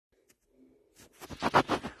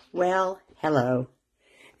Well, hello.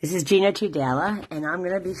 This is Gina Tudela, and I'm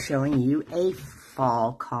going to be showing you a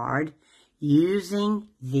fall card using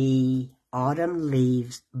the Autumn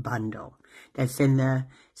Leaves bundle that's in the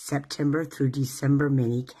September through December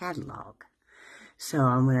mini catalog. So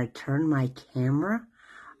I'm going to turn my camera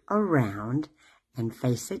around and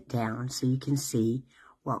face it down so you can see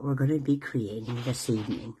what we're going to be creating this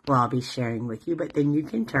evening. Well, I'll be sharing with you, but then you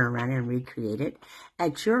can turn around and recreate it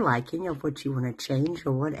at your liking of what you want to change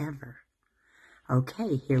or whatever.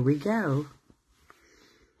 Okay, here we go.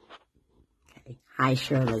 Okay, hi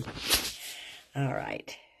Shirley. All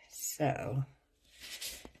right, so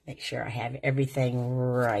make sure I have everything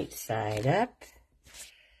right side up.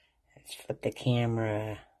 Let's flip the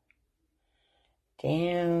camera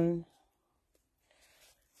down.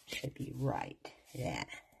 Should be right. Yeah.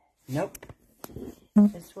 Nope.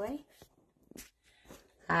 This way.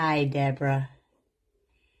 Hi, Deborah.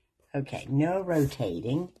 Okay, no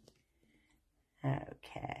rotating.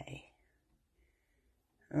 Okay.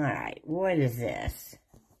 All right, what is this?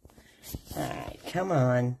 All right, come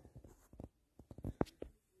on.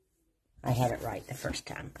 I had it right the first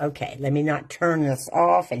time. Okay, let me not turn this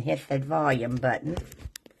off and hit the volume button.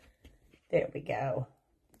 There we go.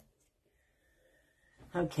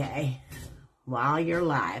 Okay. While you're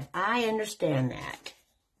live. I understand that.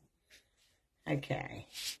 Okay.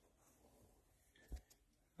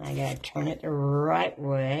 I gotta turn it the right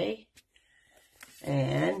way.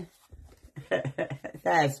 And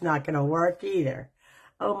that's not gonna work either.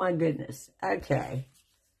 Oh my goodness. Okay.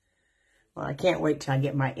 Well, I can't wait till I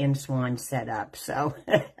get my N-Swan set up, so.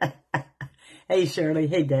 Hey Shirley,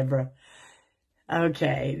 hey Deborah.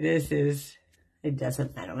 Okay, this is, it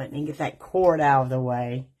doesn't matter. Let me get that cord out of the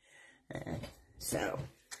way. So,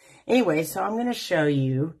 anyway, so I'm going to show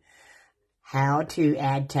you how to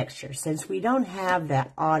add texture. Since we don't have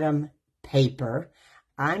that autumn paper,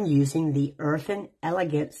 I'm using the Earth and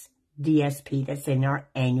Elegance DSP that's in our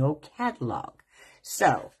annual catalog.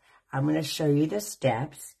 So, I'm going to show you the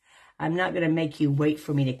steps. I'm not going to make you wait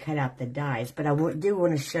for me to cut out the dies, but I do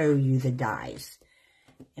want to show you the dies.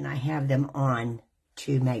 And I have them on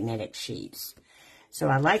 2 magnetic sheets. So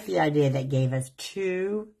I like the idea that gave us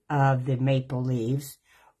 2 of the maple leaves,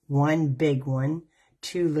 1 big one,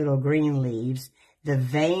 2 little green leaves, the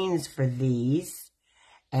veins for these,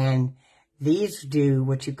 and these do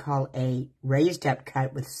what you call a raised up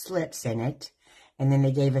cut with slits in it. And then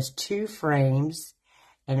they gave us 2 frames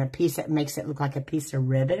and a piece that makes it look like a piece of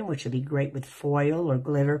ribbon, which would be great with foil or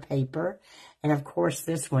glitter paper. And of course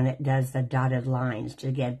this one, it does the dotted lines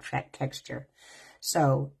to get texture.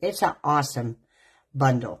 So it's an awesome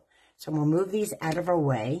bundle. So we'll move these out of our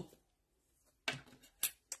way.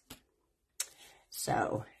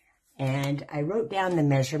 So, and I wrote down the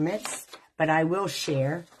measurements, but I will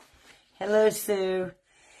share. Hello, Sue.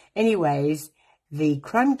 Anyways, the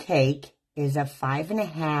crumb cake is a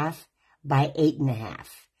 5.5 by 8.5,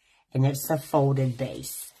 and it's a folded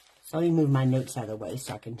base. So let me move my notes out of the way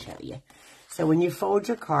so I can show you. So when you fold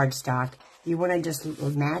your cardstock, you want to just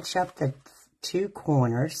match up the 2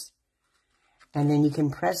 corners. And then you can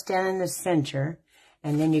press down in the center,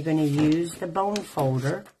 and then you're going to use the bone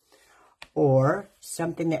folder or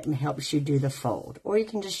something that helps you do the fold. Or you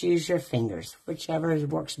can just use your fingers, whichever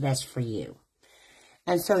works best for you.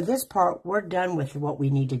 And so this part, we're done with what we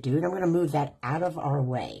need to do, and I'm going to move that out of our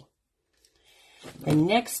way. The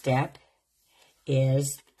next step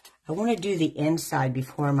is I want to do the inside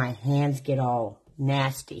before my hands get all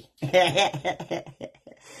nasty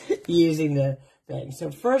using the thing.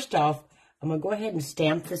 So first off, I'm going to go ahead and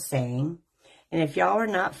stamp the same. And if y'all are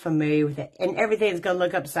not familiar with it, and everything's going to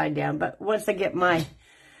look upside down, but once I get my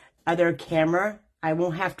other camera, I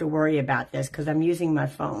won't have to worry about this because I'm using my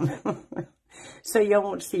phone. So you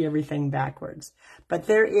won't see everything backwards. But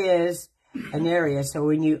there is an area, so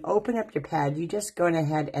when you open up your pad, you just go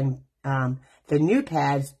ahead and the new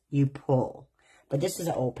pads you pull. But this is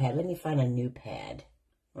an old pad. Let me find a new pad.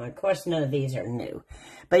 Well, of course, none of these are new.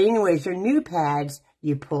 But anyways, your new pads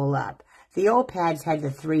you pull up. The old pads had the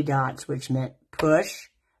 3 dots, which meant push,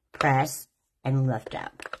 press, and lift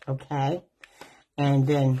up, okay? And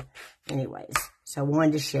then, anyways, so I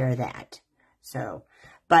wanted to share that. So,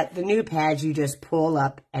 but the new pads, you just pull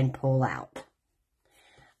up and pull out.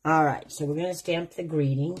 All right, so we're going to stamp the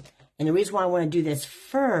greeting. And the reason why I want to do this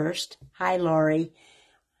first, hi, Lori,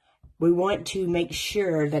 we want to make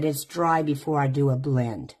sure that it's dry before I do a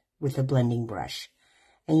blend with a blending brush.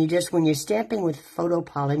 And you just, when you're stamping with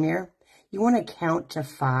photopolymer, you want to count to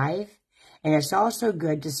 5, and it's also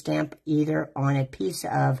good to stamp either on a piece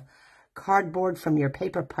of cardboard from your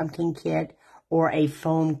paper pumpkin kit or a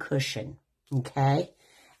foam cushion, okay?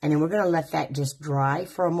 And then we're going to let that just dry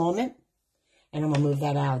for a moment. And I'm going to move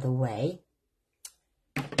that out of the way.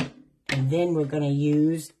 And then we're going to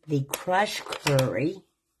use the Crush Curry.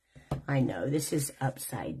 I know, this is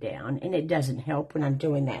upside down. And it doesn't help when I'm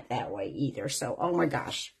doing that way either. So, oh my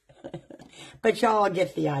gosh. But y'all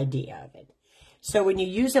get the idea of it. So when you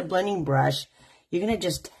use a blending brush, you're going to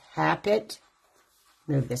just tap it.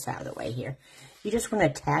 Move this out of the way here. You just want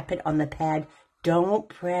to tap it on the pad. Don't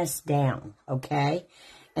press down, okay?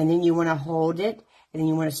 And then you want to hold it. And then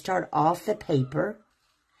you want to start off the paper.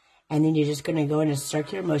 And then you're just going to go in a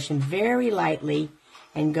circular motion very lightly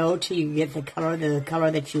and go till you get the color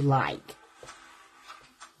that you like.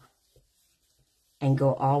 And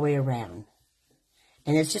go all the way around.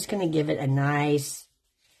 And it's just going to give it a nice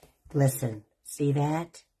glisten. See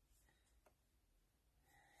that?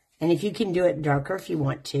 And if you can do it darker if you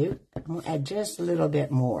want to, I'm going to add just a little bit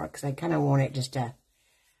more because I kind of want it just to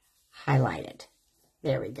highlight it.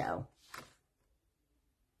 There we go.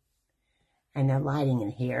 And the lighting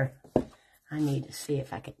in here, I need to see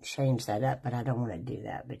if I can change that up, but I don't want to do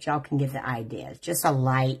that. But y'all can get the idea. It's just a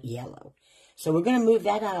light yellow. So we're going to move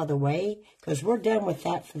that out of the way because we're done with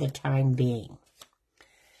that for the time being.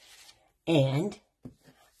 And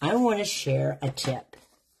I want to share a tip.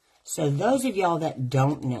 So those of y'all that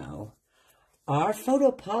don't know, our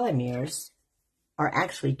photopolymers are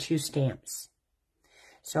actually 2 stamps.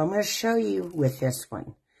 So I'm going to show you with this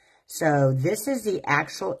one. So this is the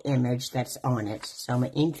actual image that's on it. So I'm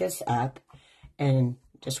going to ink this up and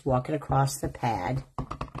just walk it across the pad.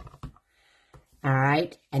 All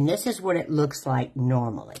right. And this is what it looks like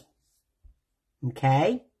normally.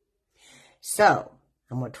 Okay. So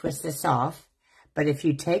I'm going to twist this off. But if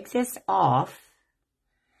you take this off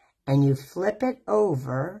and you flip it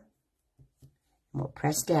over, and we'll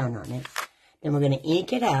press down on it, then we're going to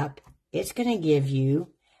ink it up. It's going to give you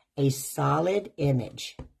a solid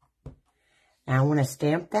image. Now I want to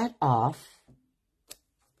stamp that off.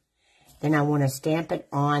 Then I want to stamp it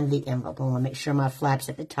on the envelope. I want to make sure my flap's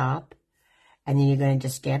at the top. And then you're going to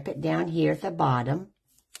just stamp it down here at the bottom.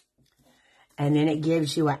 And then it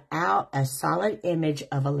gives you a solid image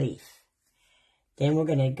of a leaf. Then we're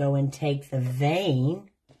going to go and take the vein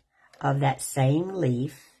of that same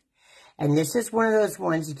leaf. And this is one of those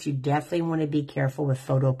ones that you definitely want to be careful with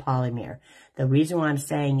photopolymer. The reason why I'm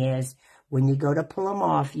saying is when you go to pull them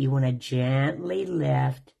off, you want to gently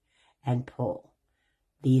lift and pull.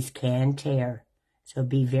 These can tear. So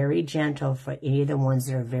be very gentle for any of the ones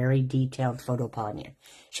that are very detailed photopolymer.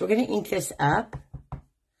 So we're going to ink this up.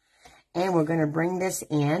 And we're going to bring this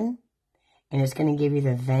in. And it's going to give you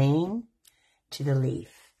the vein to the leaf.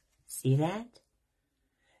 See that?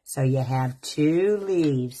 So you have 2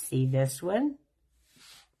 leaves. See this one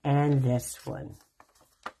and this one.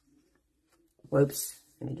 Whoops.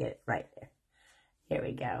 Let me get it right there. Here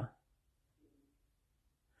we go.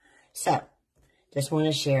 So, just want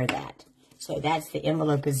to share that. So that's the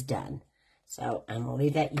envelope is done. So I'm going to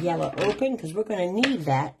leave that yellow open because we're going to need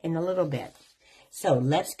that in a little bit. So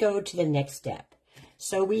let's go to the next step.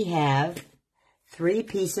 So we have 3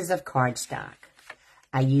 pieces of cardstock.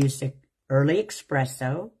 I used the Early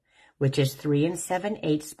Espresso, which is 3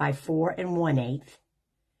 7/8 by 4 1/8.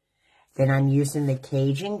 Then I'm using the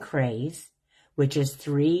Cajun Craze, which is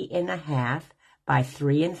 3 1/2 by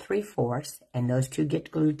 3 3/4, and those 2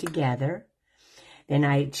 get glued together. Then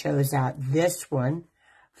I chose out this one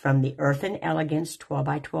from the Earth and Elegance 12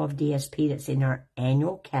 by 12 DSP that's in our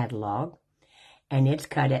annual catalog, and it's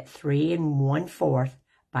cut at 3 1/4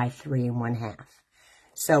 by 3 1/2.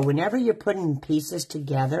 So whenever you're putting pieces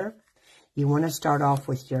together, you want to start off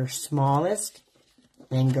with your smallest,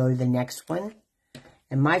 then go to the next one.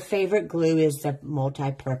 And my favorite glue is the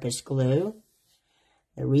Multipurpose glue.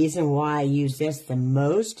 The reason why I use this the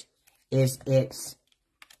most is it's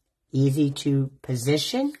easy to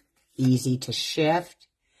position, easy to shift,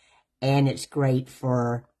 and it's great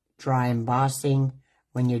for dry embossing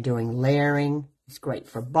when you're doing layering. It's great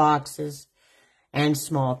for boxes and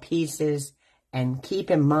small pieces. And keep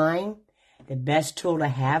in mind, the best tool to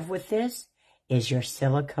have with this is your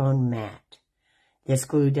silicone mat. This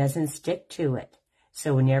glue doesn't stick to it.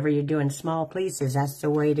 So whenever you're doing small pieces, that's the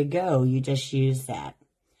way to go. You just use that.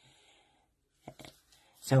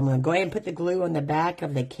 So I'm going to go ahead and put the glue on the back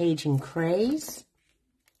of the Cajun Craze.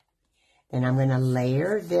 Then I'm going to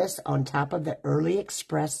layer this on top of the Early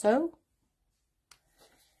Espresso.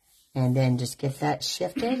 And then just get that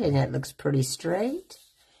shifted, and it looks pretty straight.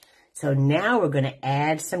 So now we're going to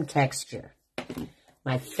add some texture.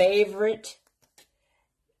 My favorite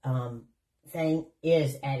thing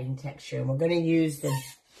is adding texture. And we're going to use the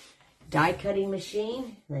die cutting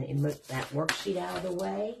machine. Let me move that worksheet out of the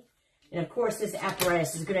way. And of course, this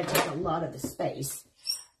apparatus is going to take a lot of the space.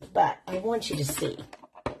 But I want you to see.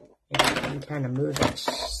 And kind of move that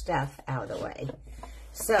stuff out of the way.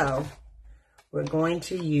 So, we're going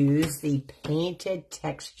to use the Painted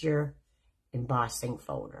Texture Embossing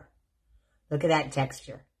folder. Look at that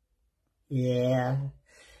texture. Yeah.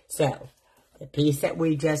 So, the piece that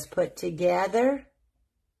we just put together,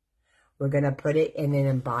 we're going to put it in an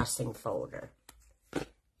embossing folder.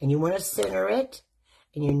 And you want to center it,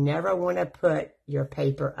 and you never want to put your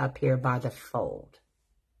paper up here by the fold.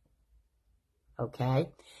 Okay?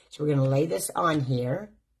 So we're going to lay this on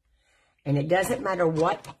here. And it doesn't matter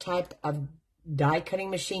what type of die cutting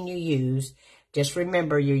machine you use. Just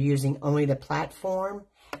remember you're using only the platform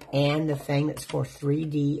and the thing that's for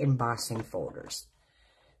 3D embossing folders.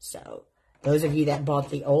 So those of you that bought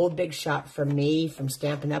the old Big Shot from me from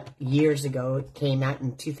Stampin' Up! Years ago, it came out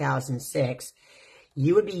in 2006,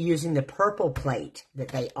 you would be using the purple plate that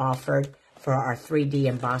they offered for our 3D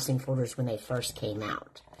embossing folders when they first came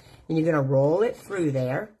out. And you're going to roll it through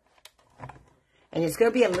there. And it's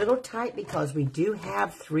going to be a little tight because we do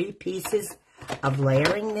have 3 pieces of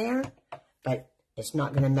layering there. But it's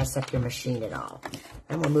not going to mess up your machine at all.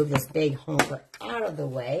 I'm going to move this big honker out of the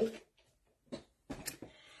way.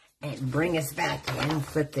 And bring us back in.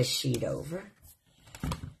 Flip this sheet over.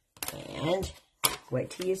 And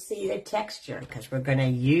wait till you see the texture. Because we're going to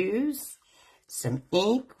use some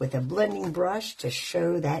ink with a blending brush to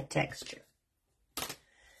show that texture.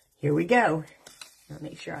 Here we go. I'll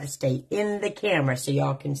make sure I stay in the camera so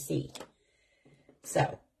y'all can see.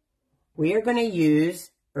 So, we are going to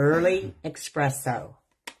use Early Espresso.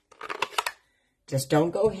 Just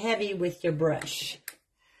don't go heavy with your brush.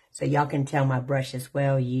 So y'all can tell my brush is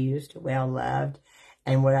well used, well loved.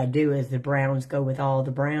 And what I do is the browns go with all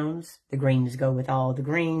the browns, the greens go with all the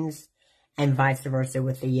greens, and vice versa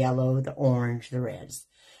with the yellow, the orange, the reds.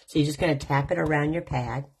 So you're just going to tap it around your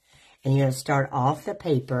pad. And you're going to start off the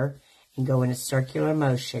paper and go in a circular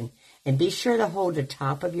motion. And be sure to hold the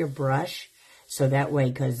top of your brush so that way,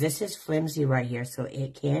 because this is flimsy right here, so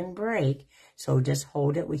it can break. So just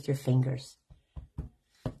hold it with your fingers.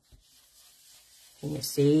 And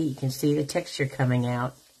you can see the texture coming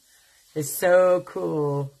out. It's so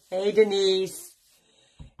cool. Hey, Denise.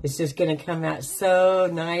 It's just going to come out so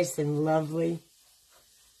nice and lovely.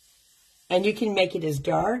 And you can make it as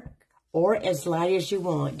dark or as light as you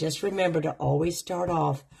want. Just remember to always start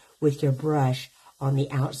off with your brush on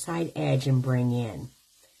the outside edge and bring in.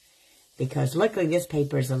 Because luckily this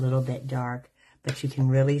paper is a little bit dark, but you can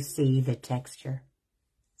really see the texture.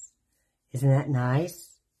 Isn't that nice?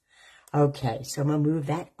 Okay, so I'm going to move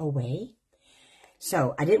that away.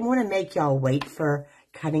 So I didn't want to make y'all wait for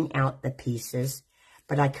cutting out the pieces,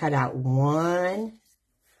 but I cut out one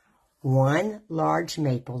large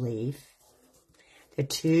maple leaf, the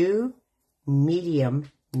 2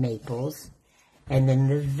 medium maples, and then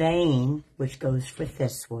the vein, which goes with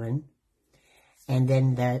this one, and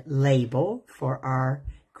then the label for our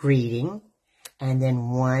greeting, and then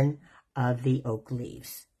 1 of the oak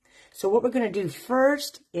leaves. So what we're going to do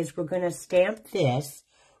first is we're going to stamp this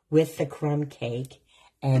with the crumb cake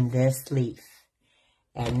and this leaf.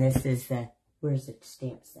 And this is the, where's the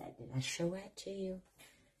stamp set? Did I show that to you?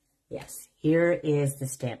 Yes, here is the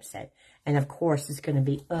stamp set. And of course, it's going to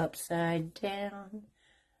be upside down.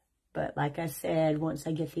 But like I said, once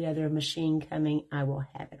I get the other machine coming, I will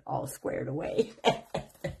have it all squared away.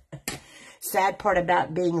 Sad part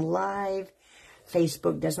about being live,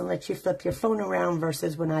 Facebook doesn't let you flip your phone around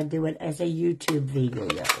versus when I do it as a YouTube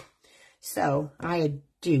video. So I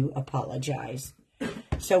do apologize.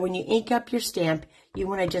 So when you ink up your stamp, you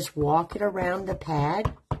want to just walk it around the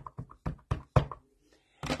pad.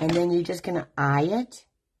 And then you're just going to eye it.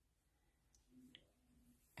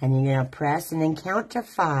 And you're going to press and then count to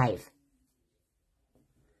 5.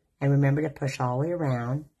 And remember to push all the way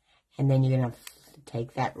around. And then you're going to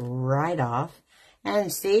take that right off.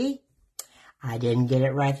 And see, I didn't get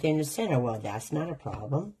it right there in the center. Well, that's not a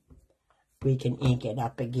problem. We can ink it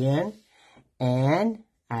up again. And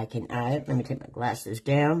I can eye it. Let me take my glasses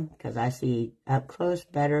down because I see up close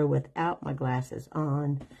better without my glasses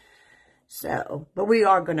on. So, but we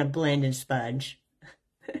are going to blend and sponge.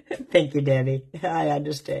 Thank you, Debbie. I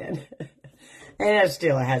understand. And it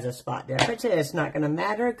still has a spot difference. It's not going to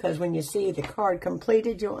matter because when you see the card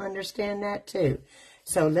completed, you'll understand that too.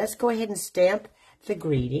 So let's go ahead and stamp the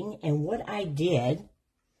greeting. And what I did,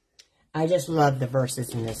 I just love the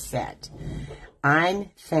verses in this set.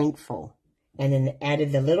 I'm thankful. And then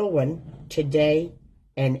added the little one, today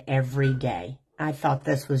and every day. I thought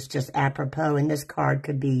this was just apropos, and this card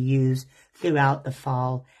could be used throughout the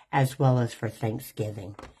fall as well as for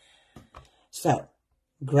Thanksgiving. So,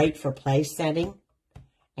 Great for place setting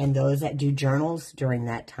and those that do journals during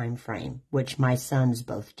that time frame, which my sons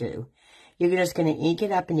both do. You're just going to ink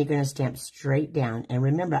it up and you're going to stamp straight down. And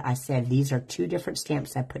remember, I said these are 2 different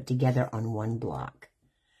stamps I put together on one block.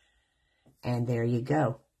 And there you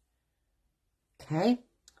go. Okay.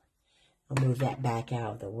 I'll move that back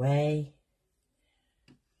out of the way.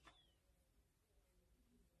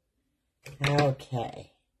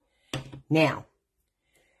 Okay. Now,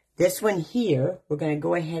 this one here, we're going to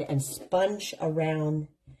go ahead and sponge around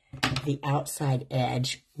the outside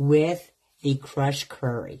edge with the crushed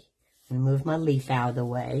curry. I'm going to move my leaf out of the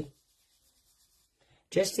way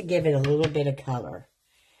just to give it a little bit of color.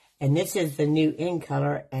 And this is the new ink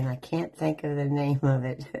color, and I can't think of the name of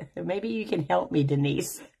it. Maybe you can help me,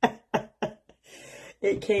 Denise.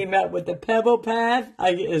 It came out with the Pebble Path.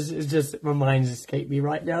 It just my mind's escaped me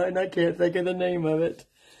right now, and I can't think of the name of it.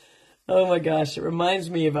 Oh my gosh, it reminds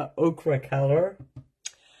me of an ochre color.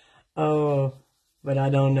 Oh, but I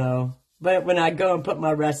don't know. But when I go and put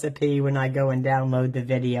my recipe, when I go and download the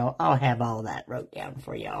video, I'll have all that wrote down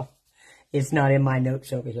for y'all. It's not in my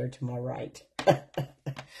notes over here to my right.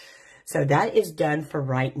 So that is done for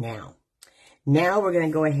right now. Now we're going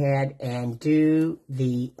to go ahead and do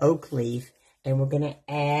the oak leaf, and we're going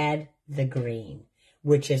to add the green,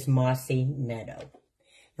 which is Mossy Meadow.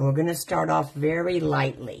 And we're going to start off very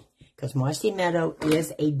lightly, because Mossy Meadow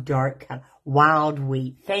is a dark color. Wild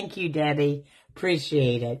Wheat. Thank you, Debbie.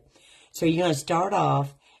 Appreciate it. So you're going to start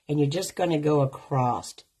off, and you're just going to go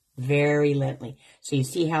across very lightly. So you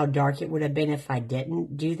see how dark it would have been if I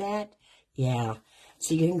didn't do that? Yeah.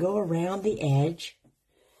 So you can go around the edge,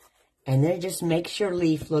 and then it just makes your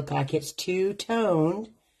leaf look like it's two-toned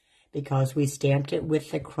because we stamped it with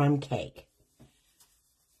the crumb cake.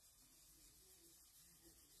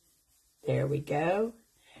 There we go.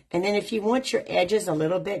 And then if you want your edges a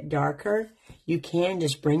little bit darker, you can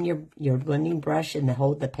just bring your blending brush and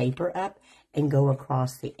hold the paper up and go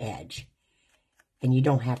across the edge. And you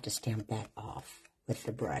don't have to stamp that off with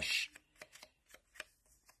the brush.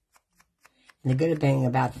 And the good thing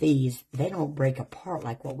about these, they don't break apart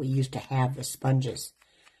like what we used to have, the sponges.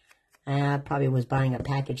 I probably was buying a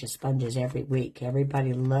package of sponges every week.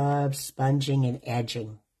 Everybody loves sponging and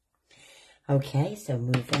edging. Okay, so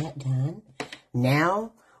move that done.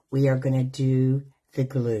 Now we are going to do the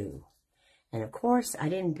glue. And of course, I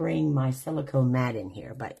didn't bring my silicone mat in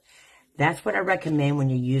here, but that's what I recommend when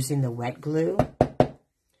you're using the wet glue.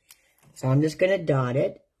 So I'm just going to dot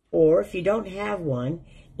it. Or if you don't have one,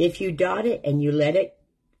 if you dot it and you let it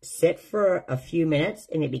sit for a few minutes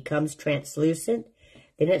and it becomes translucent,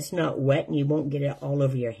 then it's not wet and you won't get it all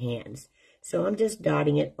over your hands. So I'm just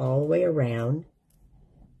dotting it all the way around.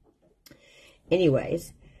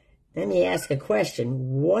 Anyways, let me ask a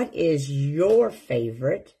question. What is your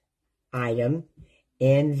favorite item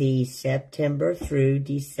in the September through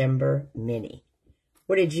December mini?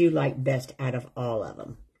 What did you like best out of all of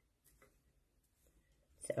them?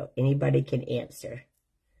 So anybody can answer.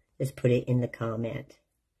 Just put it in the comment.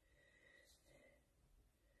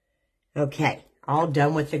 Okay, all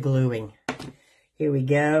done with the gluing. Here we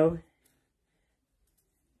go.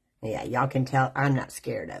 Yeah, y'all can tell I'm not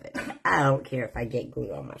scared of it. I don't care if I get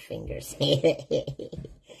glue on my fingers.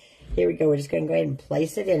 Here we go. We're just going to go ahead and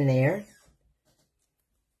place it in there.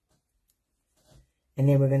 And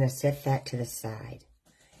then we're going to set that to the side.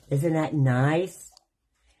 Isn't that nice?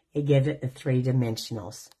 It gives it the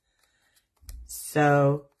 3-dimensionals.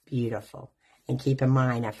 So beautiful. And keep in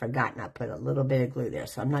mind, I've forgotten I put a little bit of glue there.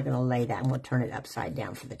 So I'm not going to lay that. I'm going to turn it upside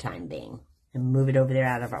down for the time being. And move it over there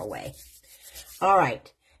out of our way. All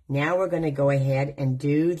right. Now we're going to go ahead and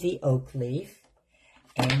do the oak leaf.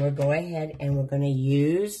 And we'll go ahead and we're going to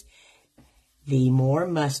use the more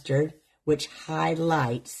mustard, which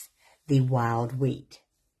highlights the wild wheat.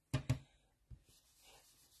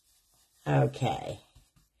 Okay.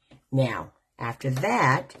 Now, after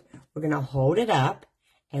that, we're going to hold it up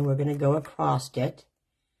and we're going to go across it.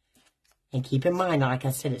 And keep in mind, like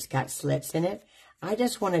I said, it's got slits in it. I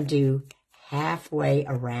just want to do halfway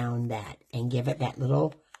around that and give it that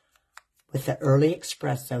little, with the early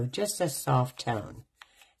espresso, just a soft tone.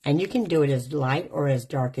 And you can do it as light or as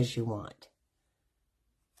dark as you want.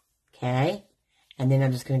 Okay? And then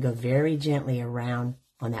I'm just going to go very gently around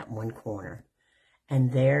on that one corner.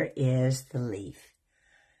 And there is the leaf.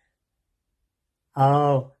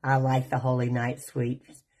 Oh, I like the Holy Night Sweet.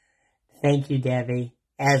 Thank you, Debbie.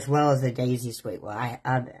 As well as the Daisy Sweet. Well,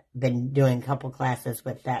 I've been doing a couple classes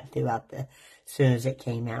with that throughout as soon as it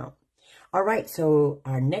came out. All right, so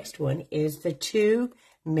our next one is the 2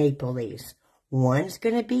 maple leaves. One's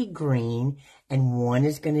going to be green and one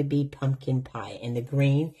is going to be pumpkin pie. And the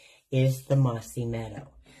green is the Mossy Meadow.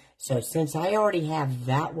 So since I already have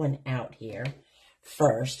that one out here,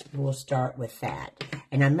 first we'll start with that.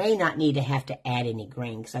 And I may not need to have to add any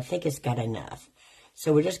green because I think it's got enough.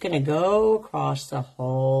 So we're just going to go across the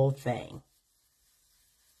whole thing.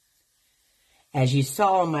 As you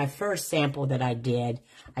saw in my first sample that I did,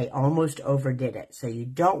 I almost overdid it. So you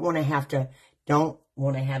don't want to have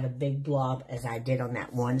a big blob as I did on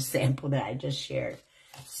that one sample that I just shared.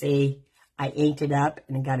 See, I inked it up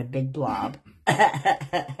and it got a big blob.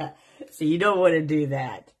 So you don't want to do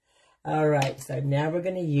that. All right, so now we're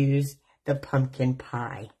going to use the pumpkin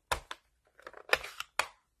pie.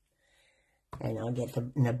 And I'll get the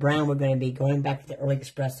brown, we're going to be going back to the early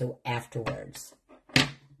espresso afterwards.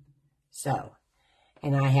 So,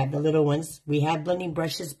 and I have the little ones. We have blending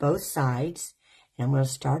brushes both sides. And I'm going to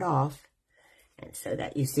start off. And so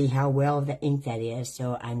that you see how well the ink that is.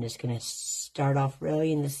 So I'm just going to start off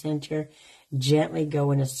really in the center. Gently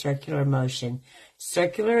go in a circular motion.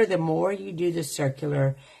 Circular, the more you do the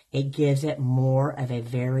circular, it gives it more of a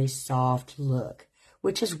very soft look,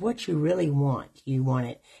 which is what you really want. You want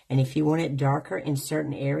it. And if you want it darker in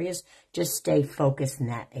certain areas, just stay focused in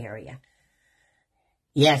that area.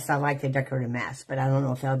 Yes, I like the decorative mask, but I don't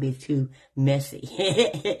know if that'll be too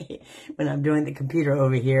messy when I'm doing the computer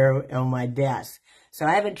over here on my desk. So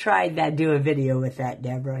I haven't tried that, do a video with that,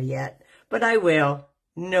 Deborah, yet, but I will.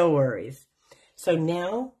 No worries. So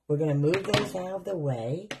now we're going to move those out of the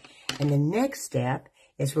way. And the next step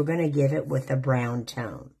is we're going to give it with a brown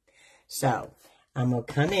tone. So I'm going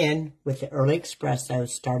to come in with the early espresso,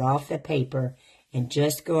 start off the paper, and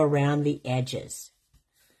just go around the edges.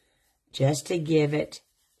 Just to give it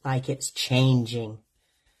like it's changing.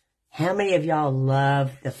 How many of y'all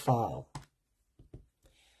love the fall?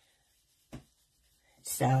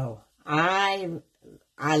 So I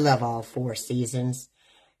love all 4 seasons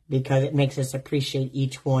because it makes us appreciate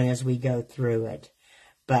each one as we go through it.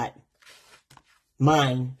 But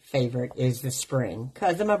my favorite is the spring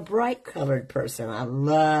because I'm a bright colored person. I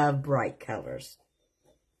love bright colors.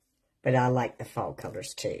 But I like the fall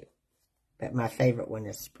colors too. But my favorite one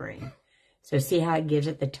is spring. So see how it gives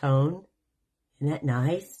it the tone? Isn't that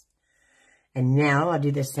nice? And now I'll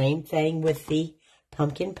do the same thing with the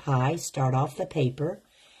pumpkin pie. Start off the paper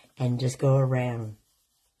and just go around.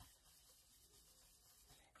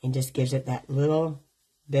 And just gives it that little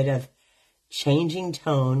bit of changing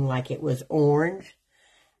tone like it was orange.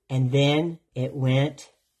 And then it went,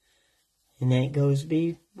 and then it goes to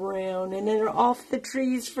be brown. And then they're off the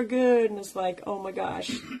trees for good. And it's like, oh my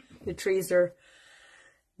gosh, the trees are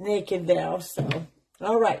naked now. So,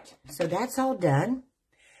 all right. So that's all done.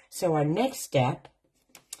 So our next step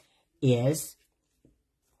is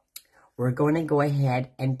we're going to go ahead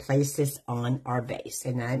and place this on our base.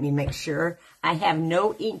 And let me make sure I have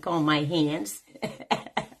no ink on my hands.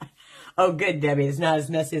 Oh, good, Debbie. It's not as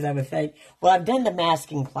messy as I would think. Well, I've done the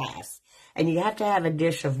masking class. And you have to have a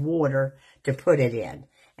dish of water to put it in.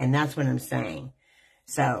 And that's what I'm saying.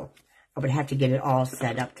 So I would have to get it all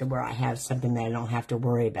set up to where I have something that I don't have to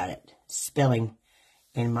worry about it spilling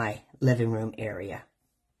in my living room area.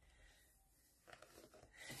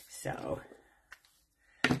 So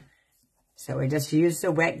we just use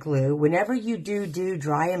the wet glue. Whenever you do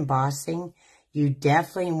dry embossing, you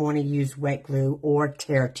definitely want to use wet glue or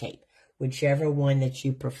tear tape, whichever one that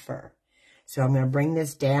you prefer. So I'm going to bring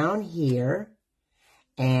this down here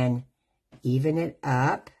and even it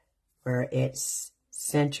up where it's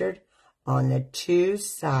centered on the 2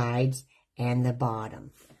 sides and the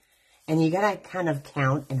bottom. And you got to kind of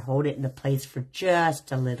count and hold it into place for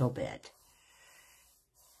just a little bit.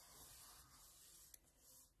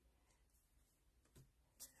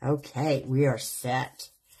 Okay, we are set.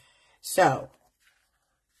 So,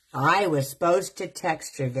 I was supposed to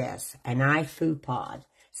texture this, and I foo-pawed.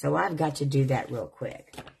 So I've got to do that real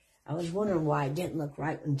quick. I was wondering why it didn't look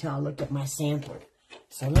right until I looked at my sample.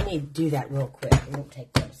 So let me do that real quick. It won't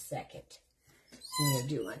take but a second. I'm going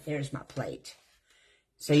to do it. There's my plate.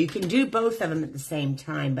 So you can do both of them at the same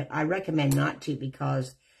time, but I recommend not to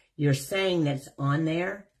because your saying that's on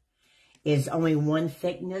there is only one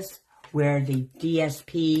thickness, where the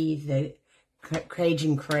DSP, the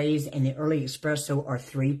Cajun Craze, and the Early Espresso are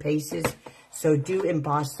 3 pieces. So do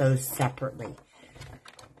emboss those separately.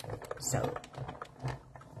 So,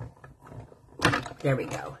 there we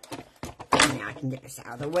go. Now I can get this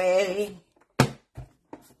out of the way.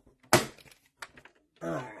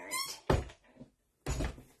 Alright.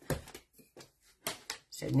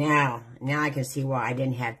 So now I can see why I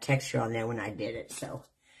didn't have texture on there when I did it. So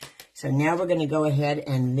now we're going to go ahead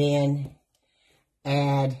and then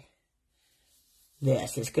add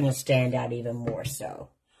this. It's going to stand out even more so.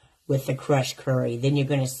 with the crushed curry. Then you're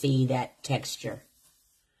going to see that texture.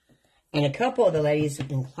 And a couple of the ladies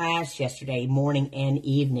in class yesterday, morning and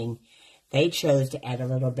evening, they chose to add a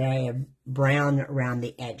little bit of brown around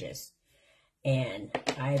the edges. And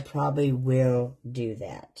I probably will do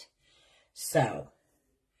that. So,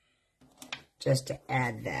 just to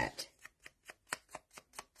add that.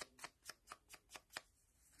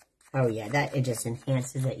 Oh yeah, that it just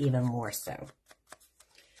enhances it even more so.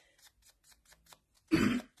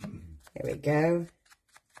 There we go.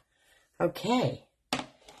 Okay.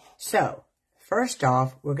 So, first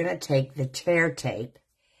off, we're going to take the tear tape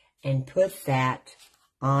and put that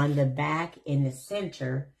on the back in the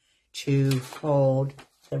center to hold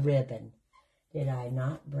the ribbon. Did I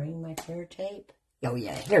not bring my tear tape? Oh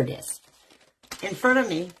yeah, here it is. In front of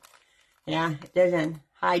me. Yeah, there's an.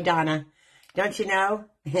 Hi, Donna. Don't you know?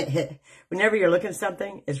 Whenever you're looking at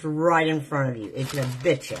something, it's right in front of you. It's going to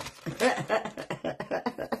bit you.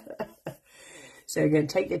 So you're going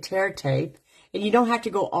to take the tear tape, and you don't have to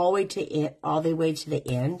go all the way to the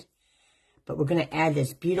end, but we're going to add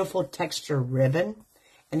this beautiful texture ribbon,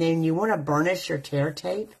 and then you want to burnish your tear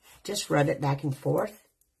tape. Just rub it back and forth,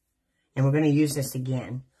 and we're going to use this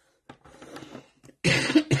again.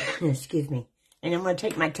 Excuse me. And I'm going to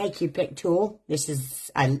take my Take You Pick tool. This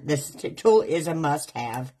tool is a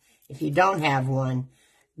must-have. If you don't have one,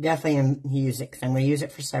 definitely use it, because I'm going to use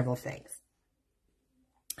it for several things.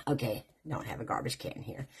 Okay, don't have a garbage can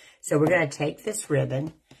here. So we're going to take this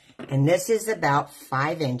ribbon, and this is about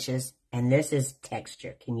 5 inches, and this is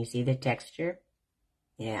texture. Can you see the texture?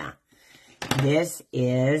 Yeah. This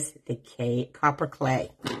is the copper clay.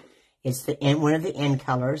 It's one of the end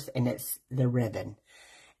colors, and it's the ribbon.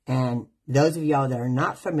 And those of y'all that are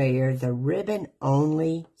not familiar, the ribbon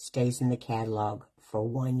only stays in the catalog for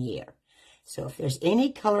 1 year. So if there's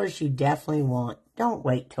any colors you definitely want, don't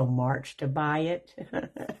wait till March to buy it.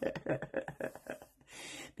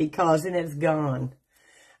 Because then it's gone.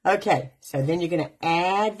 Okay, so then you're going to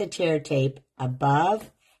add the tear tape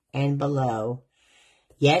above and below.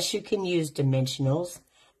 Yes, you can use dimensionals,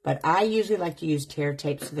 but I usually like to use tear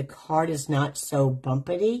tape so the card is not so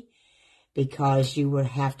bumpety, because you would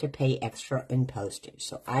have to pay extra in postage.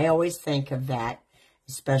 So I always think of that,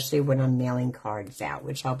 especially when I'm mailing cards out,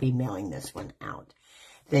 which I'll be mailing this one out.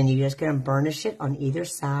 Then you're just going to burnish it on either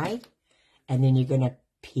side, and then you're going to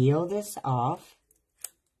peel this off.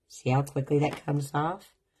 See how quickly that comes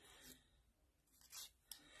off?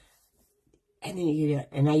 And then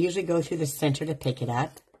and I usually go through the center to pick it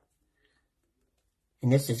up.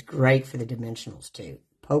 And this is great for the dimensionals too.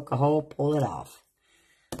 Poke a hole, pull it off.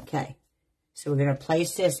 Okay. So we're going to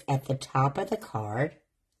place this at the top of the card.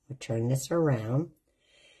 We'll turn this around.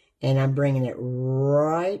 And I'm bringing it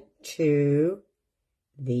right to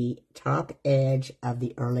the top edge of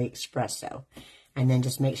the early espresso. And then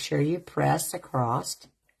just make sure you press across.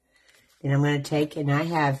 Then I'm going to take, and I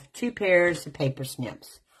have 2 pairs of paper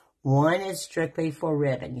snips. One is strictly for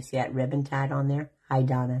ribbon. You see that ribbon tied on there? Hi,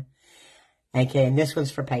 Donna. Okay, and this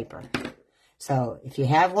one's for paper. So if you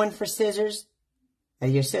have one for scissors,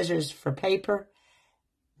 your scissors for paper,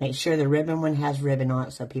 make sure the ribbon one has ribbon on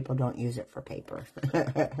it so people don't use it for paper.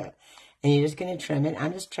 And you're just going to trim it.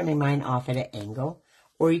 I'm just trimming mine off at an angle.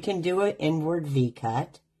 Or you can do an inward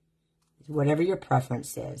V-cut, whatever your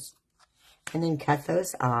preference is. And then cut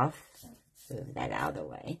those off. Move that out of the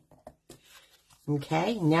way.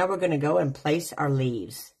 Okay, now we're going to go and place our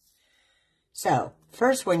leaves. So,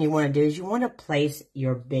 first one you want to do is you want to place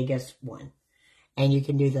your biggest one. And you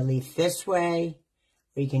can do the leaf this way,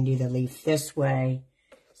 or you can do the leaf this way.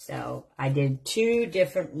 So, I did 2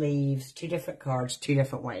 different leaves, 2 different cards, 2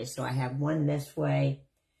 different ways. So, I have one this way,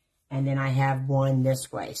 and then I have one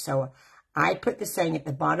this way. So, I put the saying at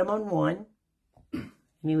the bottom on one. Let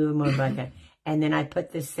me move them over like that. And then I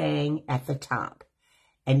put the saying at the top.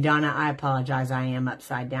 And Donna, I apologize, I am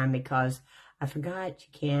upside down because I forgot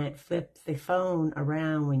you can't flip the phone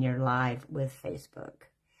around when you're live with Facebook.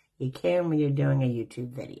 You can when you're doing a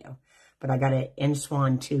YouTube video. But I got an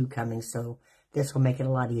N-Swan 2 coming, so this will make it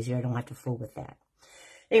a lot easier. I don't have to fool with that.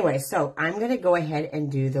 Anyway, so I'm going to go ahead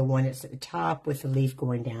and do the one that's at the top with the leaf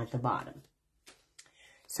going down at the bottom.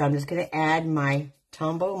 So I'm just going to add my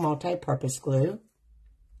Tombow multi-purpose glue.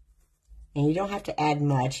 And you don't have to add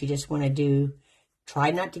much. You just want to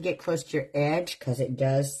try not to get close to your edge because it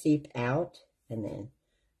does seep out. And then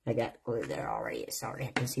I got glue there already. Sorry,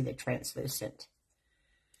 I can see the translucent.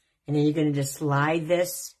 And then you're going to just slide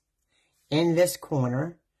this in this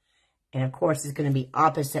corner. And of course, it's going to be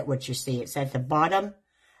opposite what you see. It's at the bottom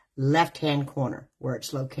left-hand corner where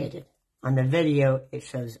it's located. On the video, it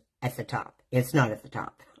shows at the top. It's not at the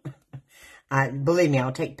top. Believe me,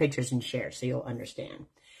 I'll take pictures and share so you'll understand.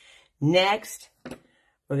 Next,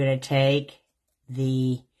 we're going to take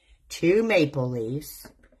the 2 maple leaves,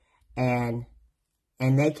 and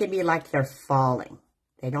they can be like they're falling.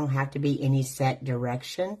 They don't have to be any set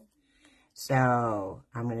direction. So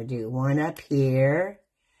I'm going to do one up here,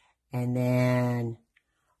 and then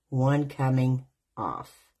one coming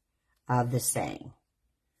off of the saying.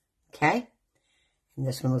 Okay? And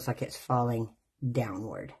this one looks like it's falling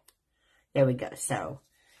downward. There we go. So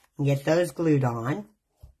get those glued on.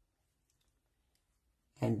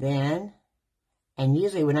 And then, and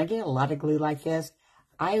usually when I get a lot of glue like this,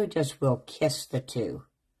 I just will kiss the 2.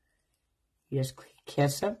 You just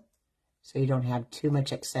kiss them so you don't have too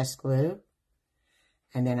much excess glue.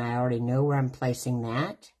 And then I already know where I'm placing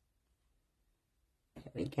that.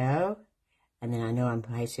 There we go. And then I know I'm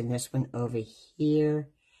placing this one over here,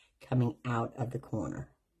 coming out of the corner.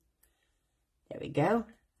 There we go.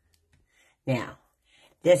 Now,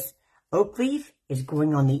 this oak leaf is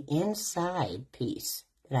going on the inside piece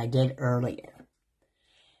that I did earlier.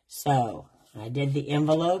 So, I did the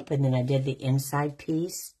envelope, and then I did the inside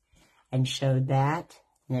piece and showed that.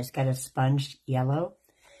 And it's got a sponged yellow.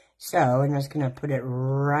 So, I'm just going to put it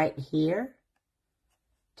right here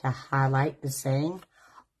to highlight the saying.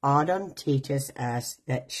 Autumn teaches us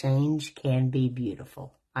that change can be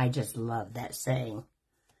beautiful. I just love that saying.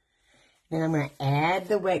 Then I'm going to add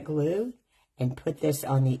the wet glue and put this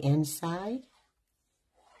on the inside.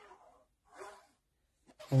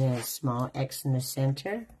 And then a small X in the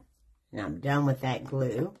center. And I'm done with that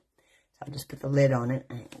glue. So I'll just put the lid on it.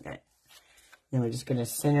 Then we're just going to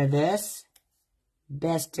center this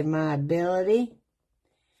best of my ability.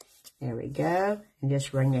 There we go. And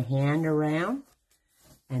just run your hand around.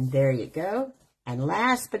 And there you go. And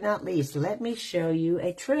last but not least, let me show you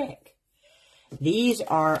a trick. These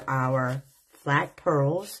are our flat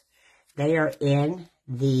pearls. They are in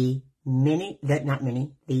the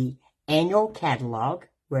the annual catalog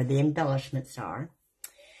where the embellishments are.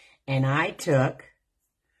 And I took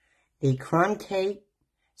the Crumb Cake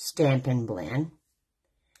Stampin' Blend.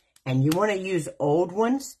 And you want to use old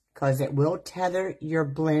ones because it will tether your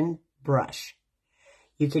blend brush.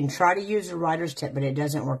 You can try to use a writer's tip, but it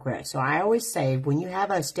doesn't work right. So I always say, when you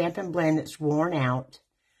have a Stampin' Blend that's worn out,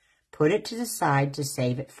 put it to the side to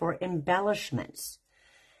save it for embellishments.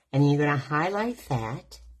 And then you're going to highlight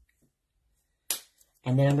that.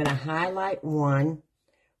 And then I'm going to highlight one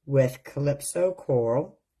with Calypso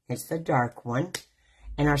Coral. It's the dark one.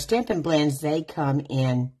 And our Stampin' Blends, they come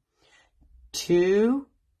in 2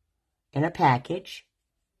 in a package.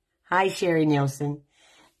 Hi, Sherry Nielsen.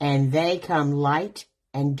 And they come light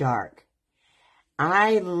and dark.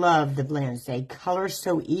 I love the blends. They color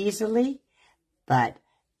so easily, but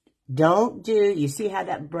don't do, you see how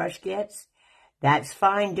that brush gets? That's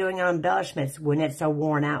fine doing on embellishments when it's a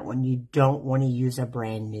worn out one. You don't want to use a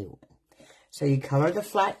brand new one. So you color the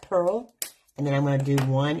flat pearl, and then I'm going to do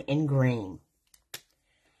one in green.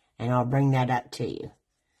 And I'll bring that up to you.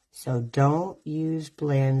 So don't use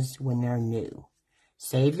blends when they're new.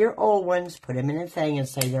 Save your old ones, put them in a thing, and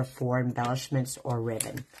say they're for embellishments or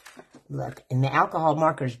ribbon. Look, and the alcohol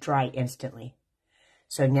markers dry instantly.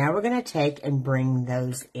 So now we're going to take and bring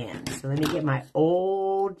those in. So let me get my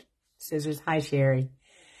old scissors. Hi, Sherry.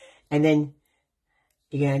 And then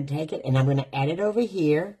you're going to take it, and I'm going to add it over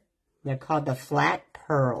here. They're called the flat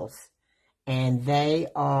pearls. And they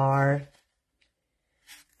are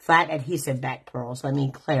flat adhesive back pearls. Let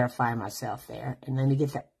me clarify myself there. And let me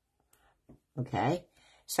get that. Okay.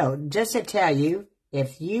 So just to tell you,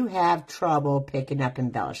 if you have trouble picking up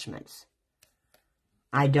embellishments,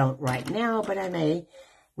 I don't right now, but I may.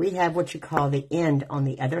 We have what you call the end on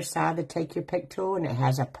the other side to take your pick tool, and it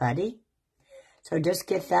has a putty. So just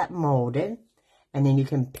get that molded, and then you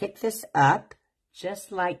can pick this up just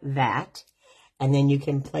like that, and then you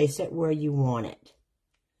can place it where you want it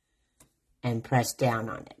and press down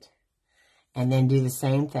on it. And then do the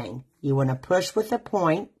same thing. You want to push with the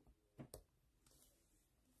point,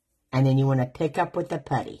 and then you want to pick up with the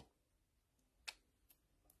putty.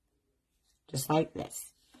 Just like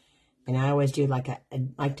this. And I always do like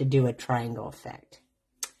to do a triangle effect.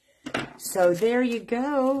 So there you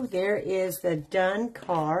go. There is the done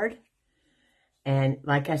card. And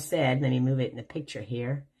like I said, let me move it in the picture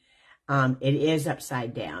here. It is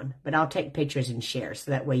upside down, but I'll take pictures and share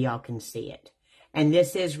so that way y'all can see it. And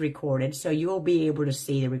this is recorded, so you will be able to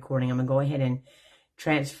see the recording. I'm going to go ahead and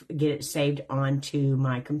get it saved onto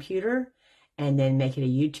my computer and then make it a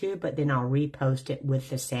YouTube, but then I'll repost it with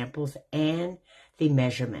the samples and the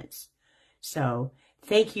measurements. So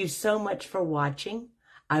thank you so much for watching.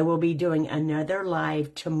 I will be doing another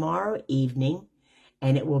live tomorrow evening,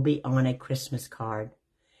 and it will be on a Christmas card.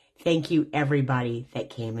 Thank you, everybody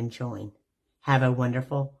that came and joined. Have a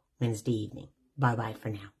wonderful Wednesday evening. Bye-bye for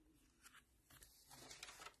now.